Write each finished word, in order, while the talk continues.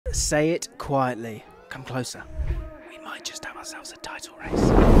Say it quietly. Come closer. We might just have ourselves a title race.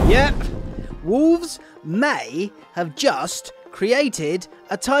 Yep. Wolves may have just created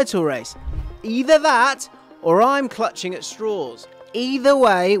a title race. Either that, or I'm clutching at straws. Either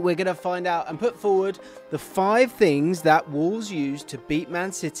way, we're going to find out and put forward the 5 things that Wolves used to beat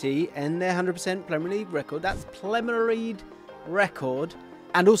Man City and their 100% Premier League record. That's Premier League record.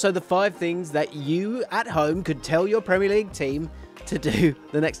 And also the 5 things that you at home could tell your Premier League team to do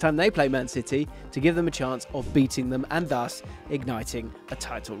the next time they play Man City to give them a chance of beating them and thus igniting a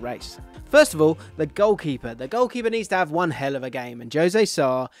title race. First of all, the goalkeeper. The goalkeeper needs to have one hell of a game, and Jose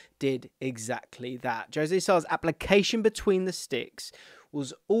Sarr did exactly that. Jose Sarr's application between the sticks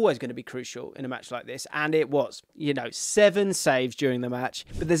was always going to be crucial in a match like this, and it was. 7 saves during the match.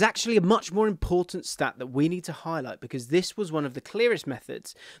 But there's actually a much more important stat that we need to highlight, because this was one of the clearest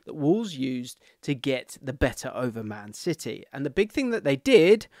methods that Wolves used to get the better over Man City. And the big thing that they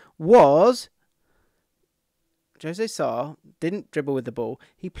did was Jose Sarr didn't dribble with the ball.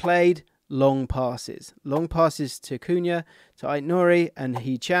 He played long passes to Cunha, to Aït-Nouri and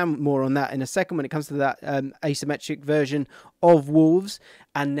Hee-Chan. More on that in a second when it comes to that asymmetric version of Wolves,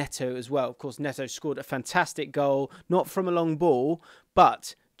 and Neto as well. Of course, Neto scored a fantastic goal, not from a long ball,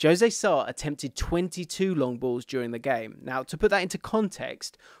 but Jose Sarr attempted 22 long balls during the game. Now, to put that into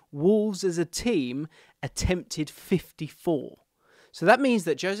context, Wolves as a team attempted 54. So that means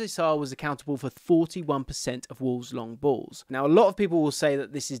that Jose Sarr was accountable for 41% of Wolves' long balls. Now, a lot of people will say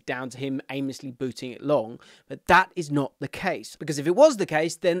that this is down to him aimlessly booting it long, but that is not the case. Because if it was the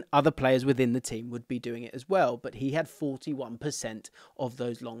case, then other players within the team would be doing it as well. But he had 41% of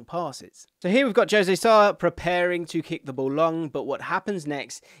those long passes. So here we've got Jose Sarr preparing to kick the ball long, but what happens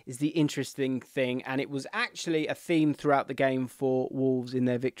next is the interesting thing, and it was actually a theme throughout the game for Wolves in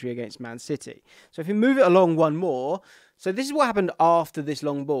their victory against Man City. So if you move it along one more, so this is what happened after this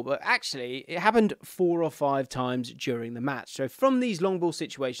long ball, but actually it happened 4 or 5 times during the match. So from these long ball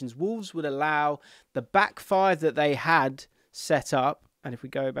situations, Wolves would allow the back 5 that they had set up. And if we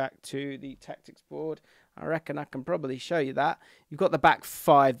go back to the tactics board, I reckon I can probably show you that. You've got the back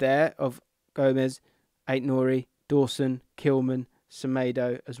 5 there of Gomez, Aït-Nouri, Dawson, Kilman,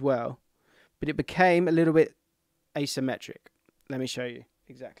 Semedo as well. But it became a little bit asymmetric. Let me show you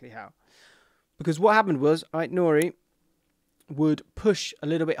exactly how. Because what happened was Aït-Nouri would push a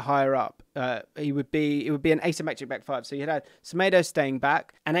little bit higher up. It would be an asymmetric back 5. So you had Semedo staying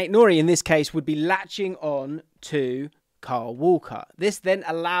back, and Aït-Nouri in this case would be latching on to Kyle Walker. This then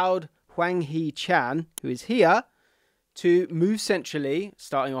allowed Hwang Hee-Chan, who is here, to move centrally,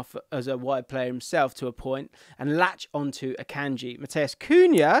 starting off as a wide player himself to a point, and latch onto Akanji. Matheus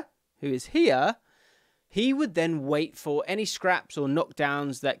Cunha, who is here, he would then wait for any scraps or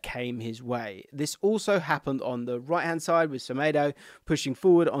knockdowns that came his way. This also happened on the right-hand side with Semedo pushing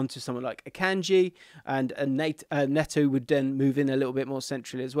forward onto someone like Akanji, and Neto would then move in a little bit more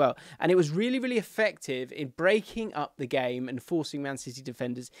centrally as well. And it was really, really effective in breaking up the game and forcing Man City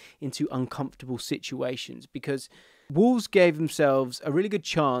defenders into uncomfortable situations, because Wolves gave themselves a really good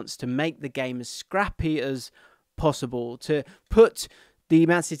chance to make the game as scrappy as possible, to put the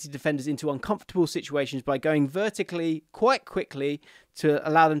Man City defenders into uncomfortable situations by going vertically quite quickly to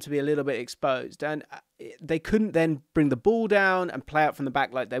allow them to be a little bit exposed. And they couldn't then bring the ball down and play out from the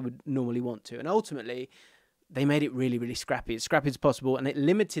back like they would normally want to. And ultimately, they made it really, really scrappy, as scrappy as possible. And it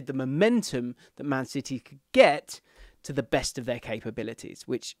limited the momentum that Man City could get to the best of their capabilities,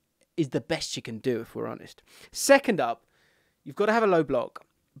 which is the best you can do, if we're honest. Second up, you've got to have a low block.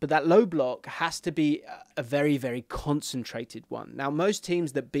 But that low block has to be a very, very concentrated one. Now, most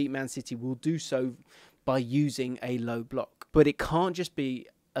teams that beat Man City will do so by using a low block. But it can't just be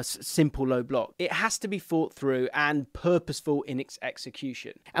a simple low block. It has to be thought through and purposeful in its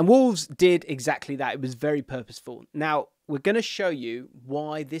execution. And Wolves did exactly that. It was very purposeful. Now, we're going to show you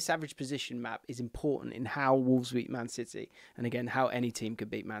why this average position map is important in how Wolves beat Man City. And again, how any team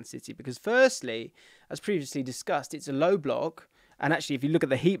could beat Man City. Because firstly, as previously discussed, it's a low block. And actually, if you look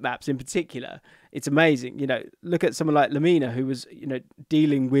at the heat maps in particular, it's amazing. Look at someone like Lamina, who was,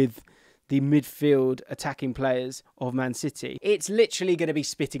 dealing with the midfield attacking players of Man City. It's literally going to be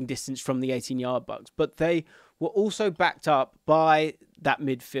spitting distance from the 18-yard box. But they were also backed up by that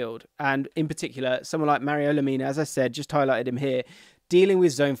midfield. And in particular, someone like Mario Lamina, as I said, just highlighted him here, dealing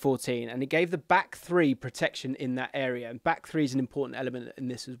with zone 14. And it gave the back 3 protection in that area. And back 3 is an important element in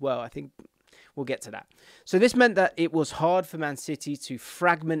this as well. I think we'll get to that. So this meant that it was hard for Man City to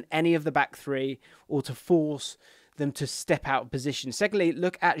fragment any of the back 3 or to force them to step out of position. Secondly,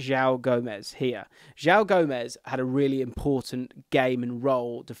 look at João Gomez here. João Gomez had a really important game and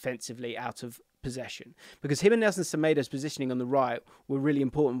role defensively out of possession, because him and Nelson Semedo's positioning on the right were really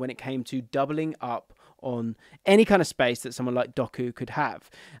important when it came to doubling up on any kind of space that someone like Doku could have.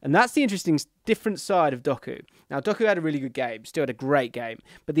 And that's the interesting different side of Doku. Now, Doku had a really good game, still had a great game,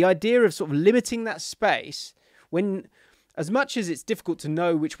 but the idea of sort of limiting that space, when as much as it's difficult to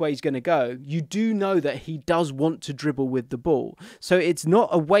know which way he's going to go, you do know that he does want to dribble with the ball. So it's not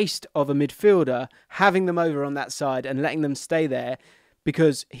a waste of a midfielder having them over on that side and letting them stay there,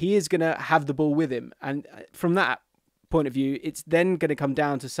 because he is going to have the ball with him. And from that point of view, it's then going to come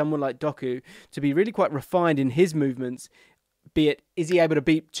down to someone like Doku to be really quite refined in his movements, be it, is he able to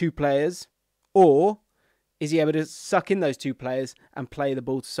beat two players, or is he able to suck in those two players and play the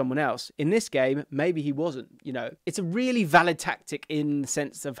ball to someone else? In this game, maybe he wasn't. You know, it's a really valid tactic in the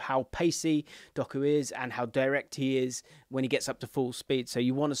sense of how pacey Doku is and how direct he is when he gets up to full speed. So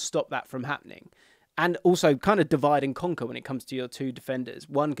you want to stop that from happening. And also kind of divide and conquer when it comes to your two defenders.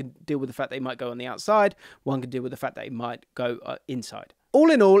 One can deal with the fact they might go on the outside. One can deal with the fact they might go inside. All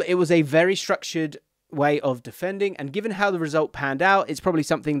in all, it was a very structured way of defending. And given how the result panned out, it's probably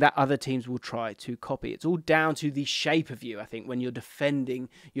something that other teams will try to copy. It's all down to the shape of you, I think, when you're defending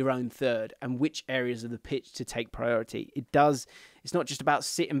your own third and which areas of the pitch to take priority. It's not just about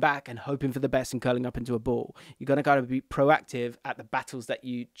sitting back and hoping for the best and curling up into a ball. You're going to kind of be proactive at the battles that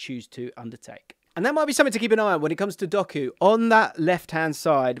you choose to undertake. And that might be something to keep an eye on when it comes to Doku. On that left-hand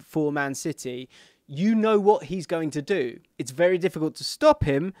side for Man City, you know what he's going to do. It's very difficult to stop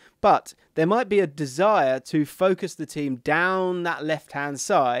him, but there might be a desire to focus the team down that left-hand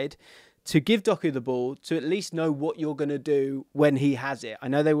side to give Doku the ball, to at least know what you're going to do when he has it. I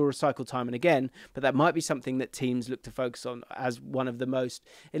know they will recycle time and again, but that might be something that teams look to focus on as one of the most,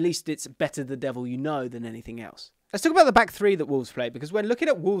 at least it's better the devil you know than anything else. Let's talk about the back three that Wolves played, because when looking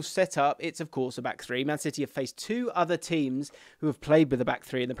at Wolves' setup, it's of course a back three. Man City have faced two other teams who have played with a back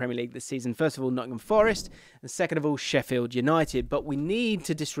three in the Premier League this season. First of all, Nottingham Forest, and second of all, Sheffield United. But we need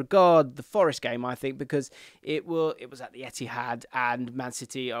to disregard the Forest game, I think, because it was at the Etihad, and Man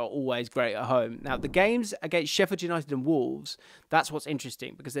City are always great at home. Now, the games against Sheffield United and Wolves, that's what's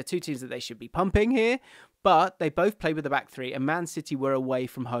interesting, because they're two teams that they should be pumping here, but they both played with the back three, and Man City were away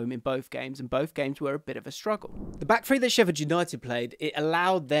from home in both games, and both games were a bit of a struggle. The back three that Sheffield United played, it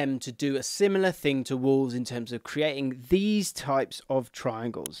allowed them to do a similar thing to Wolves in terms of creating these types of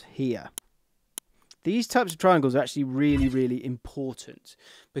triangles here. These types of triangles are actually really, really important,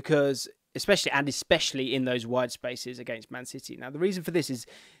 because especially in those wide spaces against Man City. Now, the reason for this is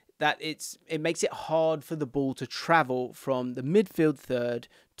that it makes it hard for the ball to travel from the midfield third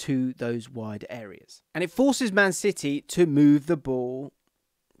to those wide areas. And it forces Man City to move the ball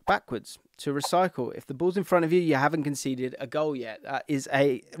backwards, to recycle. If the ball's in front of you, you haven't conceded a goal yet. That is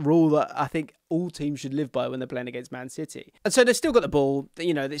a rule that I think all teams should live by when they're playing against Man City. And so they've still got the ball,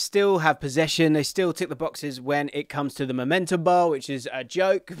 you know, they still have possession, they still tick the boxes when it comes to the momentum bar, which is a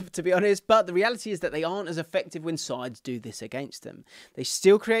joke, to be honest. But the reality is that they aren't as effective when sides do this against them. They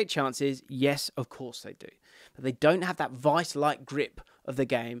still create chances, yes, of course they do. But they don't have that vice-like grip of the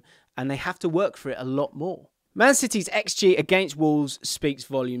game, and they have to work for it a lot more. Man City's XG against Wolves speaks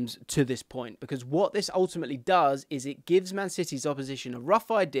volumes to this point, because what this ultimately does is it gives Man City's opposition a rough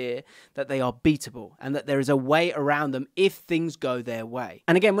idea that they are beatable and that there is a way around them if things go their way.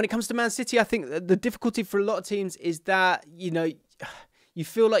 And again, when it comes to Man City, I think the difficulty for a lot of teams is that, you know, you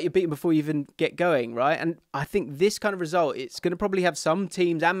feel like you're beaten before you even get going, right? And I think this kind of result, it's going to probably have some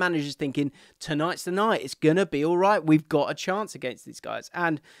teams and managers thinking, tonight's the night, it's going to be all right, we've got a chance against these guys.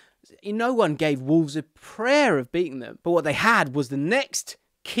 And no one gave Wolves a prayer of beating them. But what they had was the next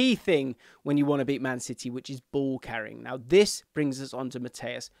key thing when you want to beat Man City, which is ball carrying. Now, this brings us on to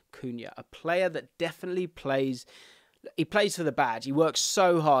Matheus Cunha, a player that definitely plays. He plays for the badge. He works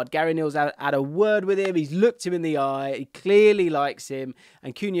so hard. Gary Neal's had a word with him. He's looked him in the eye. He clearly likes him.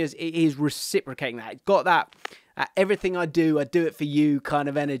 And Cunha's reciprocating that. He's got that everything I do it for you kind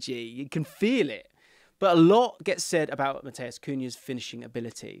of energy. You can feel it. But a lot gets said about Matheus Cunha's finishing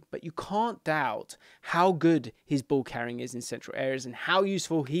ability. But you can't doubt how good his ball carrying is in central areas and how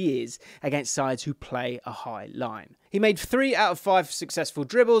useful he is against sides who play a high line. He made 3 out of 5 successful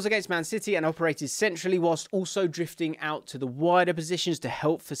dribbles against Man City and operated centrally whilst also drifting out to the wider positions to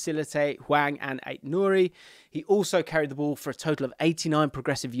help facilitate Hwang and Aït-Nouri. He also carried the ball for a total of 89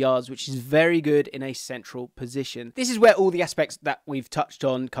 progressive yards, which is very good in a central position. This is where all the aspects that we've touched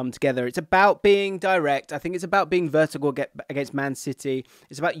on come together. It's about being direct. I think it's about being vertical against Man City.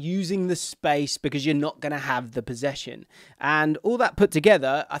 It's about using the space because you're not going to have the possession. And all that put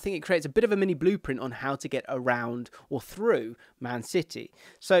together, I think it creates a bit of a mini blueprint on how to get around or through Man City.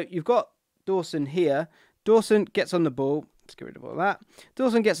 So you've got Dawson here. Dawson gets on the ball, Let's get rid of all that.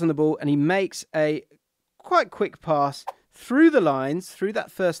 Dawson gets on the ball and he makes a quite quick pass through the lines, through that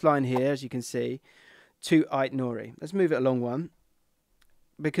first line here, as you can see, to Ait-Nouri. Let's move it along one,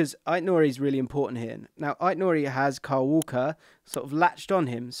 because Ait-Nouri is really important here. Now, Ait-Nouri has Kyle Walker sort of latched on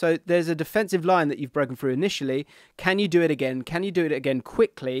him. So there's a defensive line that you've broken through initially. Can you do it again? Can you do it again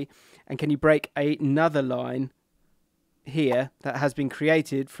quickly? And can you break another line here that has been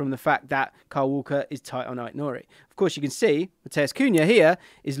created from the fact that Kyle Walker is tight on Ait-Nouri? Of course, you can see Matheus Cunha here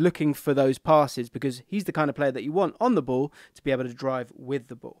is looking for those passes because he's the kind of player that you want on the ball to be able to drive with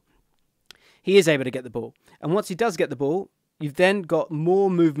the ball. He is able to get the ball. And once he does get the ball, you've then got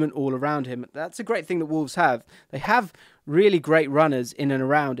more movement all around him. That's a great thing that Wolves have. They have really great runners in and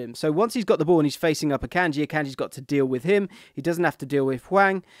around him. So once he's got the ball and he's facing up Akanji's got to deal with him. He doesn't have to deal with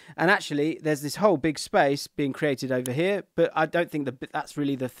Hwang. And actually, there's this whole big space being created over here. But I don't think that's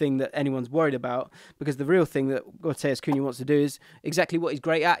really the thing that anyone's worried about, because the real thing that Matheus Cunha wants to do is exactly what he's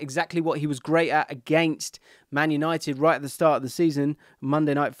great at, exactly what he was great at against Man United right at the start of the season.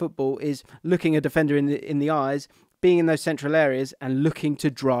 Monday Night Football is looking a defender in the eyes, being in those central areas and looking to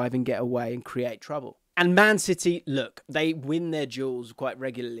drive and get away and create trouble. And Man City, look, they win their duels quite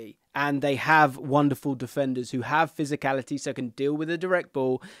regularly, and they have wonderful defenders who have physicality, so can deal with a direct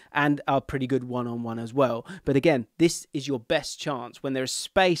ball and are pretty good one-on-one as well. But again, this is your best chance when there is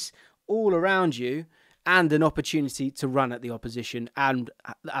space all around you and an opportunity to run at the opposition and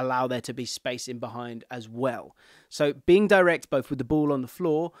allow there to be space in behind as well. So being direct both with the ball on the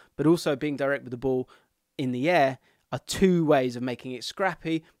floor, but also being direct with the ball in the air, are two ways of making it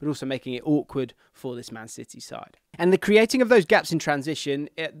scrappy, but also making it awkward for this Man City side. And the creating of those gaps in transition,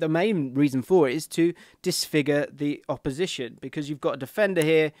 the main reason for it is to disfigure the opposition, because you've got a defender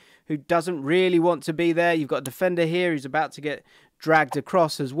here who doesn't really want to be there. You've got a defender here who's about to get dragged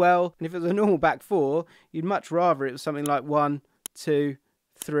across as well. And if it was a normal back four, you'd much rather it was something like 1, 2,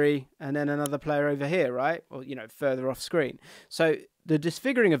 3, and then another player over here, right? Or, you know, further off screen. So the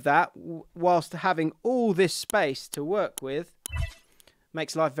disfiguring of that, whilst having all this space to work with,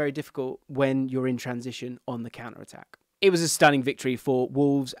 makes life very difficult when you're in transition on the counter-attack. It was a stunning victory for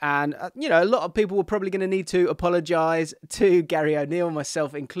Wolves, and, you know, a lot of people were probably going to need to apologise to Gary O'Neill,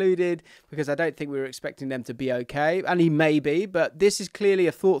 myself included, because I don't think we were expecting them to be okay, and he may be, but this is clearly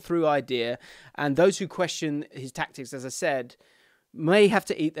a thought-through idea, and those who question his tactics, as I said, may have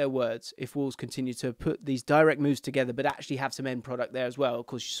to eat their words if Wolves continue to put these direct moves together, but actually have some end product there as well. Of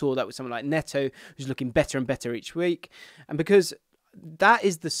course, you saw that with someone like Neto, who's looking better and better each week. And because that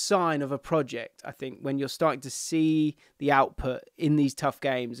is the sign of a project, I think, when you're starting to see the output in these tough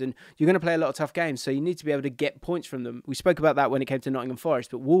games. And you're going to play a lot of tough games, so you need to be able to get points from them. We spoke about that when it came to Nottingham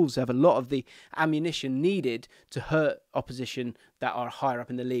Forest, but Wolves have a lot of the ammunition needed to hurt opposition that are higher up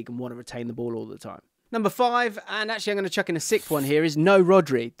in the league and want to retain the ball all the time. Number 5, and actually I'm going to chuck in a 6th one here, is no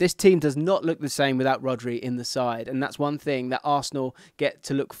Rodri. This team does not look the same without Rodri in the side, and that's one thing that Arsenal get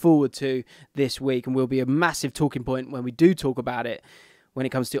to look forward to this week, and will be a massive talking point when we do talk about it when it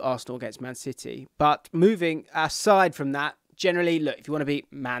comes to Arsenal against Man City. But moving aside from that, generally, look, if you want to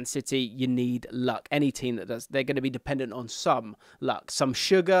beat Man City, you need luck. Any team that does, they're going to be dependent on some luck, some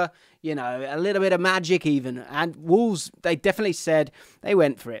sugar, you know, a little bit of magic even. And Wolves, they definitely said they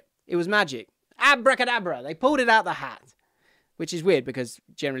went for it. It was magic. Abracadabra. They pulled it out the hat, which is weird because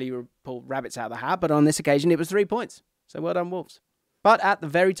generally you pull rabbits out of the hat, but on this occasion it was 3 points. So well done, Wolves. But at the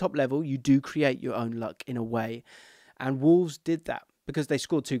very top level, you do create your own luck in a way. And Wolves did that because they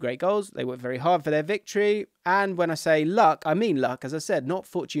scored 2 great goals. They worked very hard for their victory. And when I say luck, I mean luck, as I said, not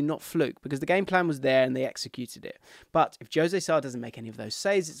fortune, not fluke, because the game plan was there and they executed it. But if Jose Sarr doesn't make any of those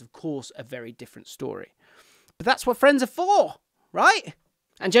saves, it's of course a very different story. But that's what friends are for, right?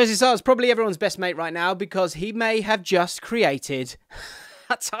 And Jose Sarr is probably everyone's best mate right now because he may have just created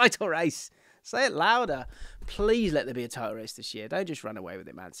a title race. Say it louder. Please let there be a title race this year. Don't just run away with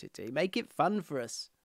it, Man City. Make it fun for us.